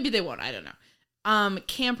 or maybe they won't. I don't know.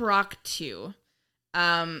 Camp Rock 2.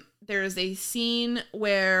 There's a scene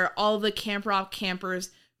where all the Camp Rock campers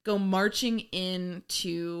go marching in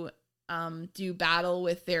to do battle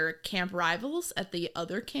with their camp rivals at the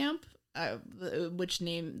other camp,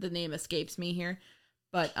 the name escapes me here.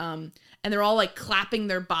 But and they're all like clapping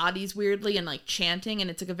their bodies weirdly and like chanting,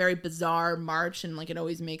 and it's like a very bizarre march, and like it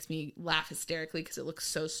always makes me laugh hysterically because it looks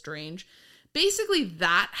so strange. Basically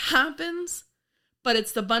that happens, but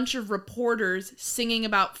it's the bunch of reporters singing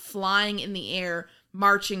about flying in the air,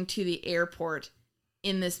 marching to the airport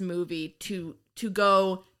in this movie to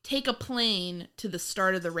go take a plane to the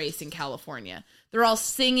start of the race in California. They're all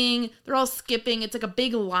singing, they're all skipping. It's like a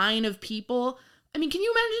big line of people. I mean, can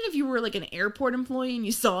you imagine if you were like an airport employee and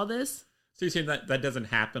you saw this? So you're saying that doesn't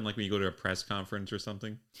happen like when you go to a press conference or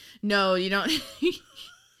something? No, you don't.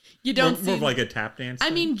 You don't more of like a tap dance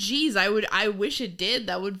thing? I mean, geez, I wish it did.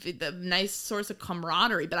 That would be the nice source of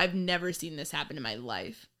camaraderie, but I've never seen this happen in my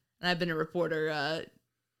life. And I've been a reporter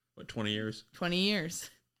 20 years? 20 years.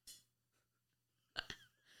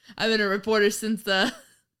 I've been a reporter since the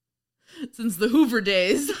Hoover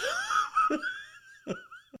days. You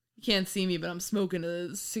can't see me, but I'm smoking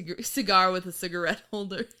a cigar with a cigarette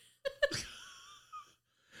holder.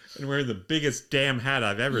 And wearing the biggest damn hat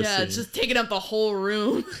I've ever seen. Yeah, it's just taking up the whole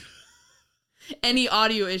room. Any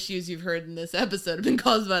audio issues you've heard in this episode have been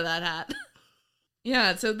caused by that hat.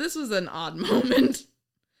 Yeah, so this was an odd moment.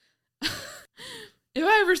 If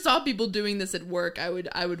I ever saw people doing this at work, I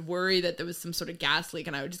would worry that there was some sort of gas leak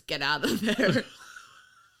and I would just get out of there.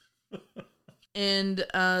 And,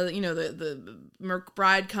 the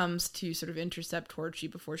McBride comes to sort of intercept Torchy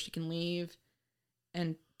before she can leave.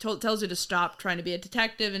 And tells her to stop trying to be a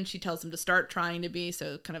detective, and she tells him to start trying to be,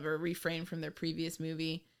 so kind of a refrain from their previous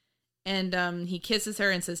movie. And he kisses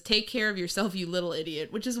her and says, "Take care of yourself, you little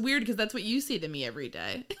idiot," which is weird because that's what you say to me every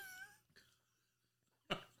day.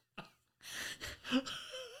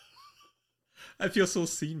 I feel so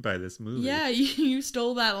seen by this movie. Yeah, you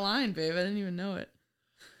stole that line, babe. I didn't even know it.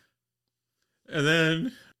 And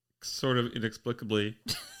then, sort of inexplicably,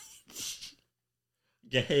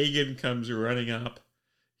 Gahagan comes running up.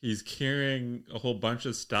 He's carrying a whole bunch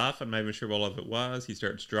of stuff. I'm not even sure what all of it was. He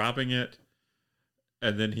starts dropping it,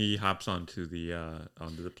 and then he hops onto the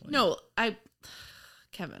plane. No,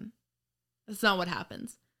 Kevin, that's not what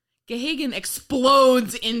happens. Gahagan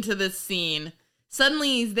explodes into this scene. Suddenly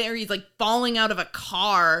he's there. He's like falling out of a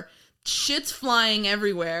car. Shit's flying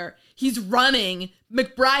everywhere. He's running.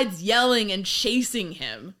 McBride's yelling and chasing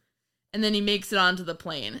him, and then he makes it onto the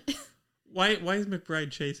plane. Why is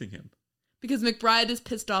McBride chasing him? Because McBride is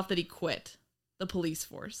pissed off that he quit the police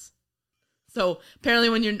force. So apparently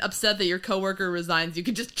when you're upset that your coworker resigns, you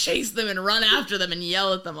can just chase them and run after them and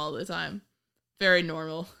yell at them all the time. Very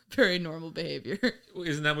normal behavior.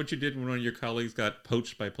 Isn't that what you did when one of your colleagues got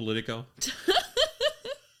poached by Politico?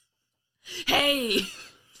 Hey!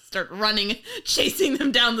 Start running, chasing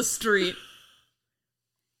them down the street.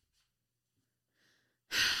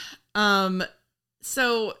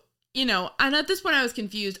 So, and at this point I was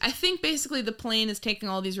confused. I think basically the plane is taking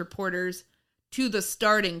all these reporters to the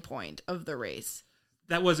starting point of the race.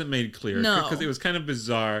 That wasn't made clear. No. Because it was kind of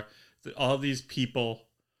bizarre that all these people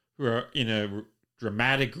who are in a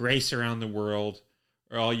dramatic race around the world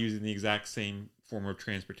are all using the exact same form of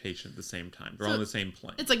transportation at the same time. They're all on the same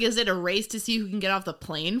plane. It's like, is it a race to see who can get off the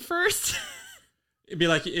plane first? It'd be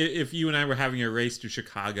like if you and I were having a race to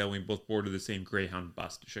Chicago and we both boarded the same Greyhound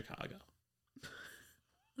bus to Chicago.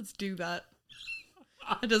 Let's do that.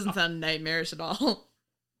 That doesn't sound nightmarish at all.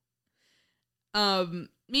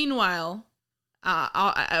 Meanwhile,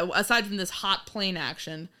 aside from this hot plane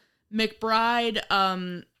action, McBride's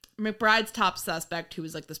top suspect, who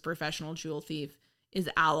was like this professional jewel thief, is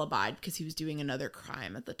alibied because he was doing another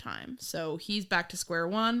crime at the time. So he's back to square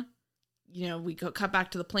one. We cut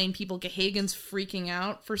back to the plane. People, Gahagan's freaking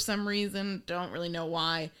out for some reason. Don't really know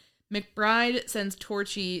why. McBride sends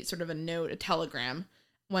Torchy sort of a note, a telegram,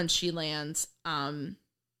 once she lands. And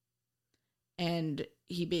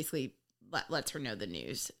he basically lets her know the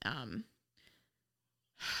news.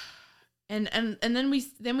 And then we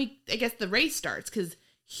I guess the race starts because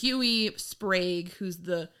Huey Sprague,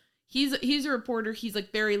 he's a reporter. He's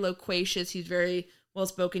like very loquacious. He's very well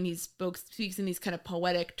spoken. He speaks in these kind of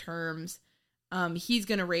poetic terms. He's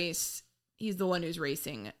gonna race. He's the one who's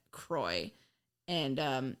racing Croy,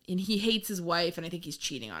 and he hates his wife, and I think he's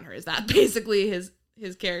cheating on her. Is that basically his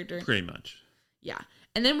character? Pretty much. Yeah.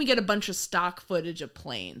 And then we get a bunch of stock footage of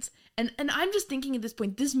planes. And I'm just thinking at this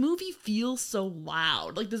point, this movie feels so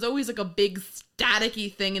loud. Like there's always like a big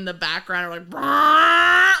staticky thing in the background, or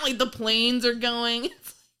like the planes are going.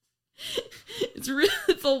 It's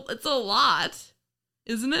a lot,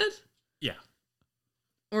 isn't it? Yeah.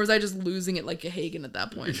 Or was I just losing it like Gahagan at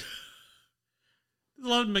that point?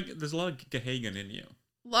 There's a lot of Gahagan in you.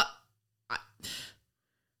 Well,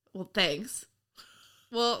 thanks.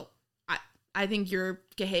 Well, I think you're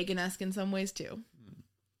Gahagan-esque in some ways too.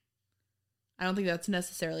 I don't think that's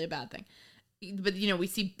necessarily a bad thing. But, we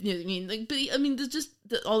see, there's just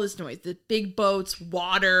all this noise. The big boats,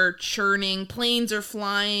 water, churning, planes are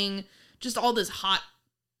flying, just all this hot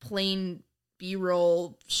plane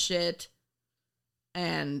B-roll shit.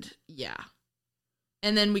 And, yeah.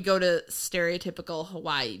 And then we go to stereotypical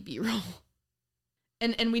Hawaii B-roll.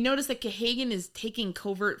 And we notice that Gahagan is taking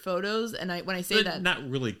covert photos, and when I say that... Not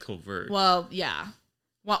really covert. Well, yeah.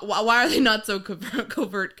 Why are they not so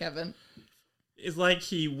covert, Kevin? It's like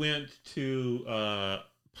he went to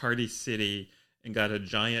Party City and got a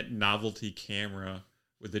giant novelty camera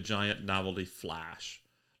with a giant novelty flash.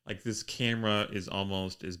 Like this camera is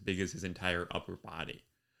almost as big as his entire upper body.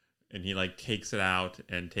 And he takes it out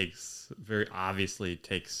and very obviously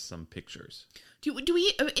takes some pictures. Is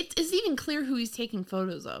it even clear who he's taking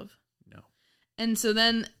photos of? No. And so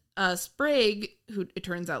then Sprague, who it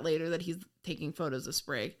turns out later that he's taking photos of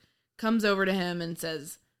Sprague, comes over to him and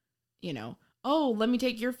says, oh, let me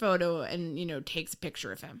take your photo, and, takes a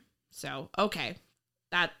picture of him. So, okay.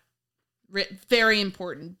 That very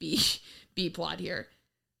important B plot here.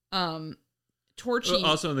 Torchy.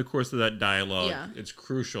 Also, in the course of that dialogue, It's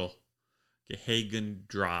crucial. Gahagan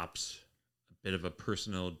drops a bit of a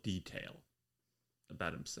personal detail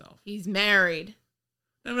about himself. He's married.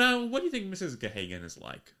 Now, what do you think Mrs. Gahagan is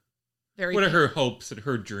like? What are her hopes and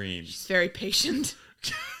her dreams? She's very patient.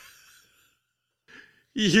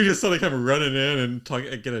 You just suddenly come running in and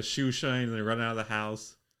get a shoe shine and then run out of the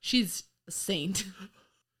house. She's a saint.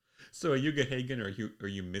 So are you Gahagan or are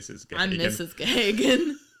you Mrs. Gahagan? I'm Mrs.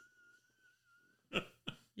 Gahagan.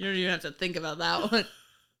 You don't even have to think about that one.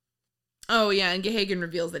 Oh, yeah, and Gahagan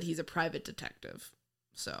reveals that he's a private detective.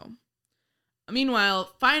 So,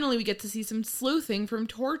 meanwhile, finally we get to see some sleuthing from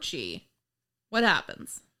Torchy. What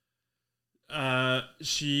happens?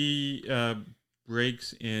 She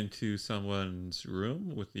breaks into someone's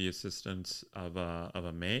room with the assistance of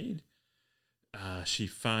a maid. She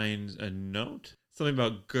finds a note. Something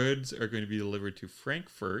about goods are going to be delivered to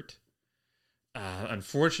Frankfurt.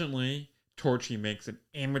 Unfortunately, Torchy makes an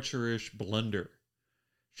amateurish blunder.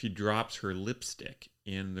 She drops her lipstick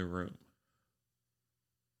in the room.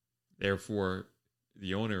 Therefore,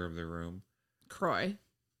 the owner of the room, Croy,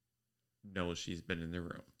 knows she's been in the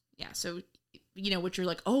room. Yeah, so, what you're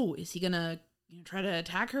like, oh, is he going to try to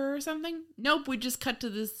attack her or something? Nope, we just cut to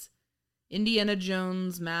this Indiana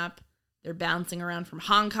Jones map. They're bouncing around from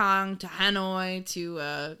Hong Kong to Hanoi to,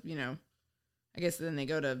 I guess then they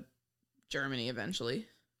go to Germany eventually.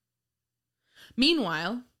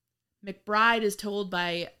 Meanwhile, McBride is told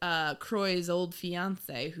by Croy's old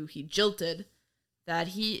fiance, who he jilted, that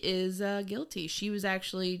he is guilty. She was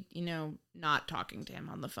actually, not talking to him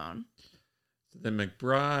on the phone. So then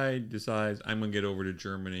McBride decides, I'm going to get over to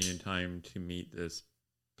Germany in time to meet this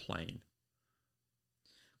plane.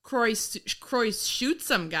 Croy shoots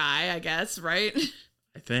some guy, I guess, right?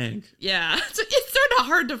 I think. Yeah. It's sort of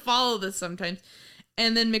hard to follow this sometimes.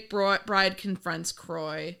 And then McBride confronts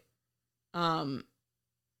Croy. But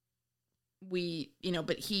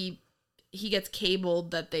he gets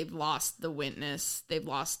cabled that they've lost the witness. They've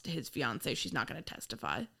lost his fiance. She's not going to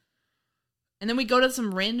testify. And then we go to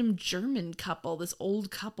some random German couple, this old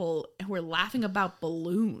couple, who are laughing about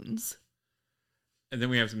balloons. And then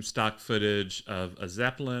we have some stock footage of a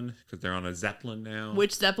Zeppelin, because they're on a Zeppelin now.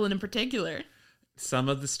 Which Zeppelin in particular? Some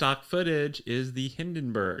of the stock footage is the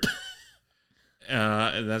Hindenburg.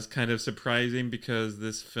 And that's kind of surprising because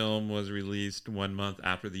this film was released 1 month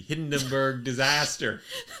after the Hindenburg disaster.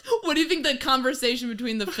 What do you think the conversation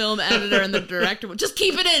between the film editor and the director was? Just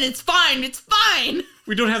keep it in. It's fine. It's fine.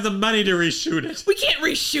 We don't have the money to reshoot it. We can't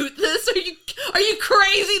reshoot this. Are you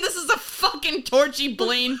crazy? This is a fucking Torchy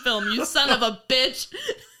Blaine film, you son of a bitch.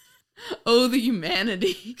 Oh, the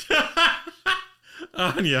humanity.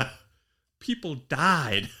 Anya, people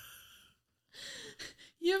died.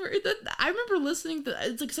 You ever that? I remember listening to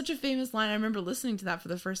it's like such a famous line. I remember listening to that for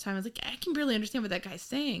the first time. I was like, I can barely understand what that guy's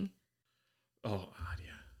saying. Oh,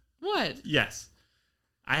 Anya. What? Yes.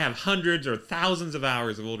 I have hundreds or thousands of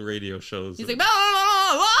hours of old radio shows. He's like, blah,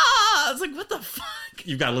 blah, blah, blah. It's like, what the fuck?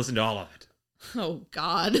 You've got to listen to all of it. Oh,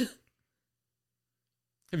 God.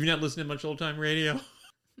 Have you not listened to much old-time radio?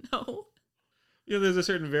 No. There's a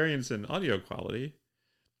certain variance in audio quality.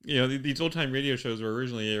 These old-time radio shows were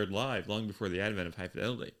originally aired live long before the advent of high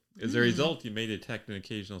fidelity. As a result, you may detect an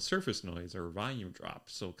occasional surface noise or volume drop,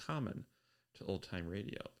 so common to old-time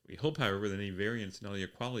radio. We hope, however, that any variance in audio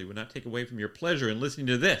quality would not take away from your pleasure in listening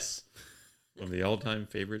to this, one of the all-time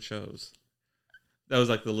favorite shows. That was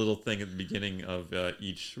like the little thing at the beginning of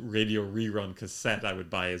each radio rerun cassette I would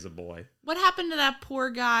buy as a boy. What happened to that poor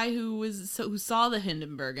guy who saw the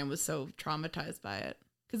Hindenburg and was so traumatized by it?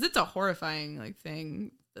 Because it's a horrifying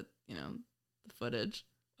thing. The footage.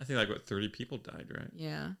 I think 30 people died, right?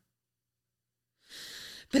 Yeah.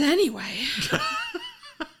 But anyway.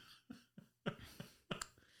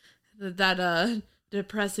 that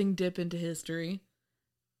depressing dip into history.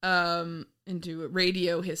 Into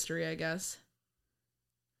radio history, I guess.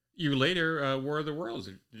 You later, War of the Worlds.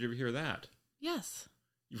 Did you ever hear that? Yes.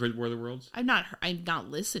 You've heard War of the Worlds? I've not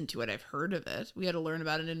listened to it. I've heard of it. We had to learn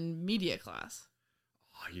about it in media class.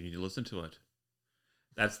 Oh, you need to listen to it.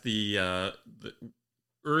 That's the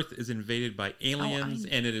Earth is invaded by aliens,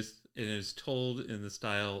 and it is told in the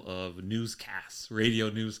style of newscasts, radio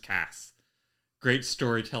newscasts. Great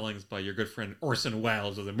storytellings by your good friend Orson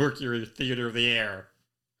Welles of the Mercury Theater of the Air.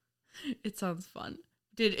 It sounds fun.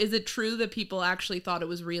 Is it true that people actually thought it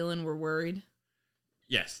was real and were worried?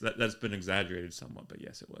 Yes, that's been exaggerated somewhat, but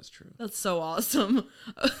yes, it was true. That's so awesome.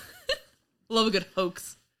 Love a good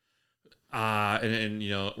hoax. And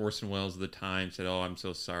Orson Welles at the time said, "Oh, I'm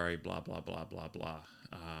so sorry, blah blah blah blah blah."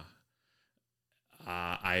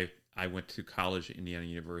 I went to college at Indiana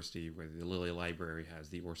University, where the Lilly Library has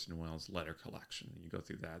the Orson Welles letter collection. You go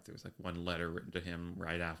through that. There was one letter written to him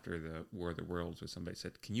right after the War of the Worlds, where somebody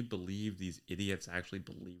said, "Can you believe these idiots actually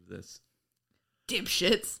believe this?"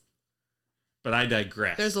 Dipshits. But I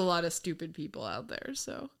digress. There's a lot of stupid people out there,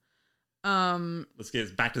 so. Let's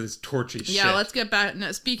get back to this Torchy shit. Yeah, let's get back.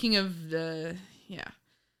 No, speaking of,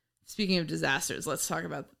 speaking of disasters, let's talk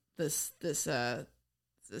about this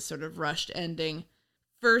sort of rushed ending.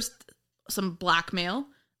 First, some blackmail.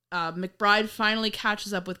 McBride finally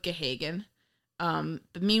catches up with Gahagan.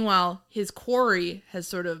 But meanwhile, his quarry has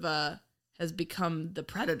sort of has become the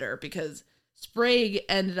predator, because Sprague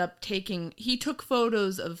ended up took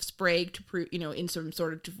photos of Sprague to prove, in some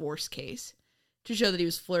sort of divorce case to show that he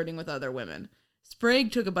was flirting with other women.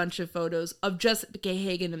 Sprague took a bunch of photos of just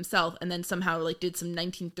Gahagan himself, and then somehow did some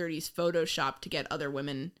 1930s Photoshop to get other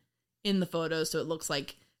women in the photos, so it looks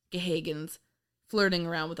like Gahagan's flirting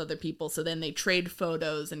around with other people. So then they trade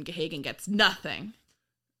photos, and Gahagan gets nothing.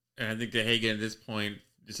 And I think Gahagan at this point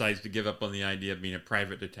decides to give up on the idea of being a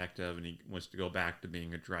private detective, and he wants to go back to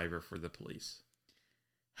being a driver for the police.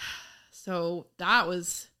 So that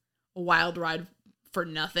was a wild ride for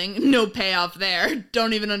nothing. No payoff there.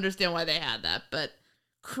 Don't even understand why they had that. But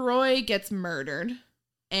Croy gets murdered,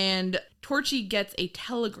 and Torchy gets a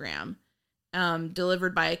telegram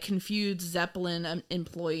delivered by a confused Zeppelin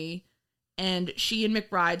employee, and she and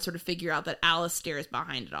McBride sort of figure out that Alistair is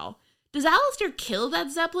behind it all. Does Alistair kill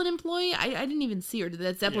that Zeppelin employee? I didn't even see her. Did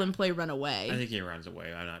that Zeppelin employee run away? I think he runs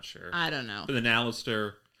away. I'm not sure. I don't know. But then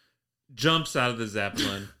Alistair jumps out of the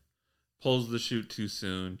Zeppelin, pulls the chute too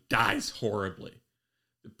soon, dies horribly.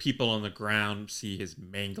 The people on the ground see his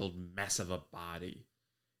mangled mess of a body,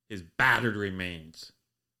 his battered remains.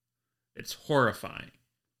 It's horrifying.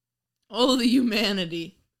 Oh, the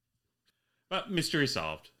humanity. But mystery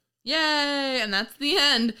solved. Yay! And that's the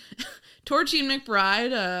end. Torchy and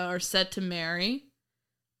McBride are set to marry.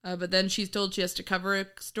 But then she's told she has to cover a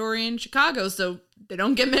story in Chicago, so they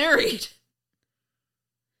don't get married.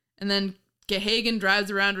 And then Gahagan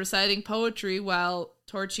drives around reciting poetry while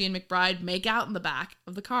Torchy and McBride make out in the back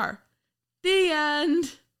of the car. The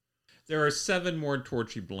end. There are 7 more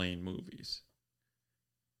Torchy Blane movies.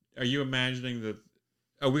 Are you imagining that?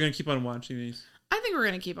 Are we going to keep on watching these? I think we're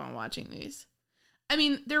going to keep on watching these. I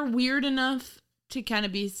mean, they're weird enough to kind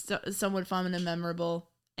of be somewhat fun and memorable.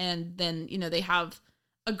 And then, they have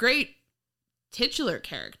a great titular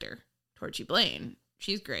character, Torchy Blane.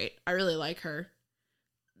 She's great. I really like her.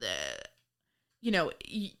 You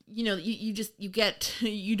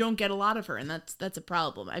don't get a lot of her, and that's a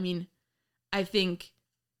problem. I mean, I think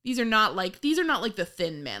these are not like The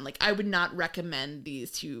Thin Man. Like, I would not recommend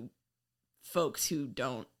these to folks who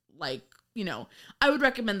don't like, I would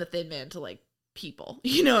recommend The Thin Man to people,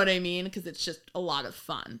 you know what I mean? Because it's just a lot of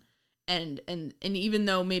fun. And even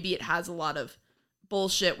though maybe it has a lot of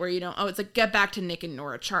bullshit where it's like Get Back to Nick and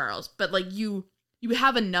Nora Charles, but you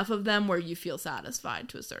have enough of them where you feel satisfied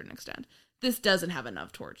to a certain extent. This doesn't have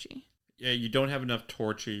enough Torchy. Yeah, you don't have enough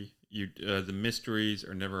Torchy. The mysteries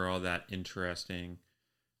are never all that interesting.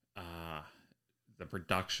 The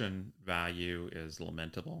production value is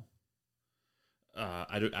lamentable.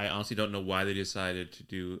 I honestly don't know why they decided to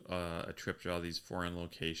do a trip to all these foreign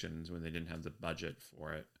locations when they didn't have the budget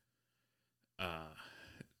for it.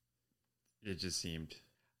 It just seemed...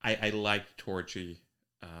 I liked Torchy.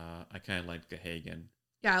 I kind of liked Gahagan.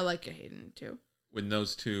 Yeah, I like Gahagan too. When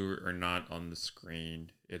those two are not on the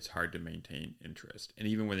screen, it's hard to maintain interest. And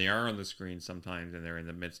even when they are on the screen sometimes and they're in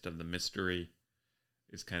the midst of the mystery,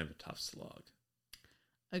 it's kind of a tough slog.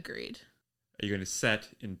 Agreed. Are you going to set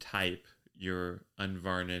and type your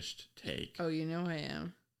unvarnished take? Oh, you know I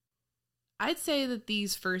am. I'd say that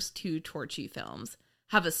these first 2 Torchy films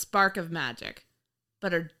have a spark of magic,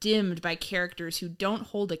 but are dimmed by characters who don't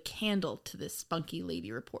hold a candle to this spunky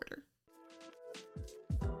lady reporter.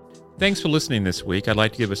 Thanks for listening this week. I'd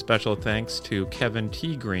like to give a special thanks to Kevin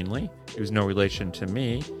T. Greenlee, who's no relation to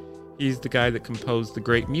me. He's the guy that composed the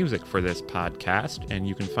great music for this podcast, and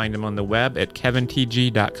you can find him on the web at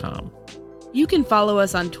kevintg.com. You can follow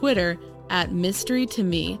us on Twitter at Mystery to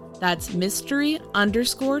Me. That's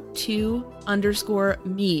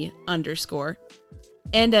mystery_to_me_.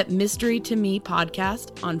 And at Mystery to Me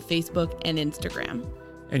Podcast on Facebook and Instagram.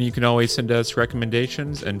 And you can always send us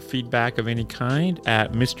recommendations and feedback of any kind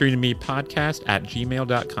at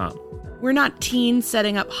mysterytomepodcast@gmail.com. We're not teens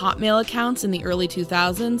setting up Hotmail accounts in the early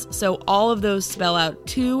 2000s, so all of those spell out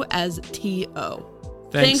 2 as T-O.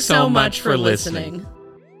 Thanks so much for listening.